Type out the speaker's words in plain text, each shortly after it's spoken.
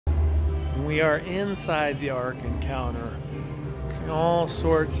We are inside the Ark Encounter. All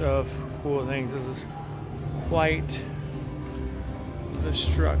sorts of cool things. This is quite the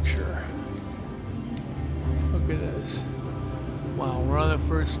structure. Look at this. Wow, we're on the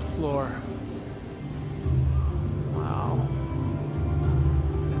first floor. Wow.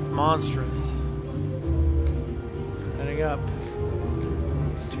 It's monstrous. Heading up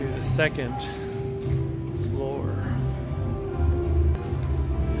to the second floor.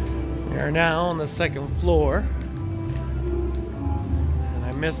 We are now on the second floor. And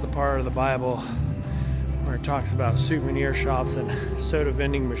I missed the part of the Bible where it talks about souvenir shops and soda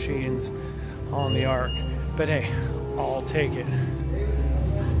vending machines on the Ark. But hey, I'll take it.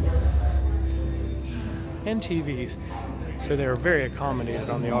 And TVs. So they were very accommodated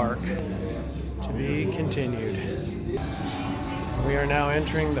on the Ark. To be continued. We are now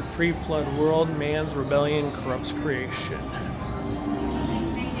entering the pre-flood world. Man's rebellion corrupts creation.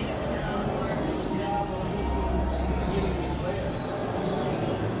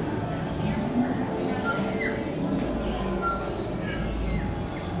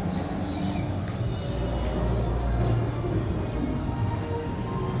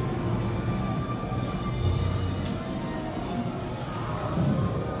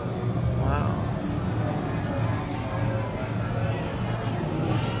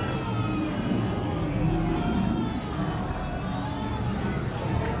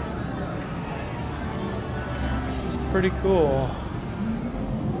 Pretty cool.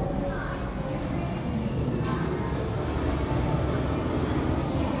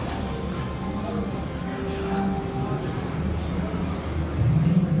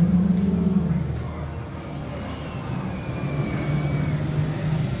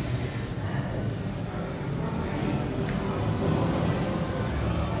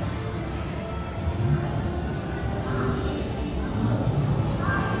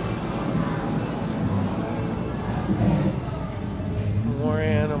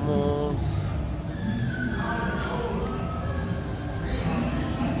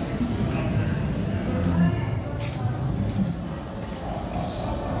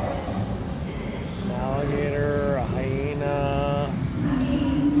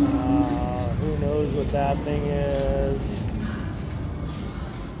 That thing is.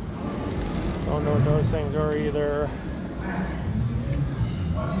 Don't know what those things are either.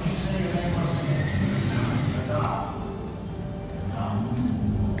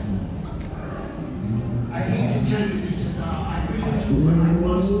 I hate to tell you this, I really do, but I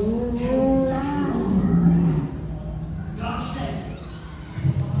must tell you the truth. God said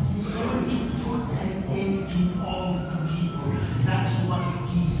He's going to put an end to all the people. That's what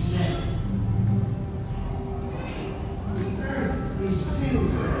He said. Is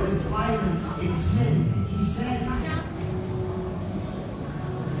filled with violence and sin. He said.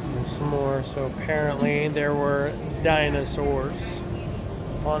 There's some more. So apparently there were dinosaurs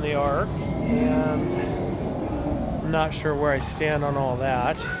on the Ark, and I'm not sure where I stand on all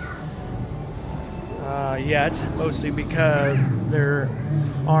that yet, mostly because there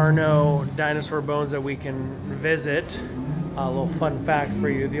are no dinosaur bones that we can visit. A little fun fact for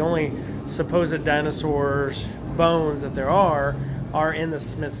you: the only supposed dinosaurs bones that there are in the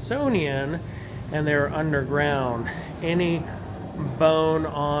Smithsonian, and they're underground. Any bone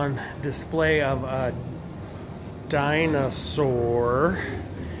on display of a dinosaur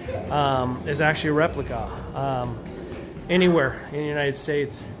is actually a replica anywhere in the United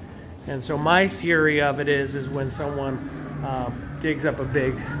States. And so my theory of it is when someone digs up a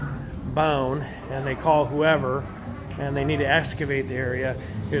big bone and they call whoever and they need to excavate the area,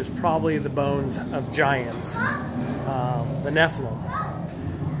 is probably the bones of giants, the Nephilim.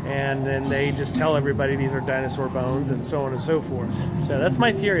 And then they just tell everybody these are dinosaur bones and so on and so forth. So that's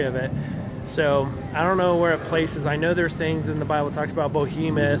my theory of it. So I don't know where it places. I know there's things in the Bible that talks about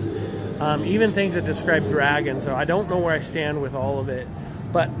behemoth, even things that describe dragons. So I don't know where I stand with all of it,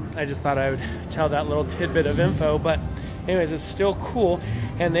 but I just thought I would tell that little tidbit of info. But anyways, it's still cool.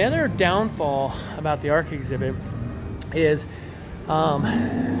 And the other downfall about the Ark exhibit is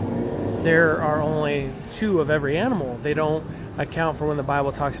there are only 2 of every animal. They don't account for when the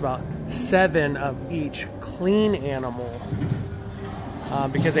Bible talks about 7 of each clean animal,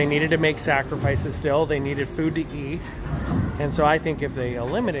 because they needed to make sacrifices still. They needed food to eat. And so I think if they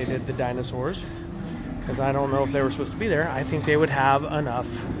eliminated the dinosaurs, because I don't know if they were supposed to be there, I think they would have enough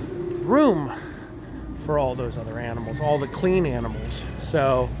room for all those other animals, all the clean animals.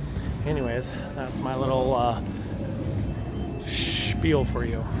 So anyways, that's my little spiel for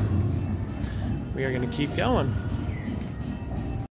you. We are going to keep going.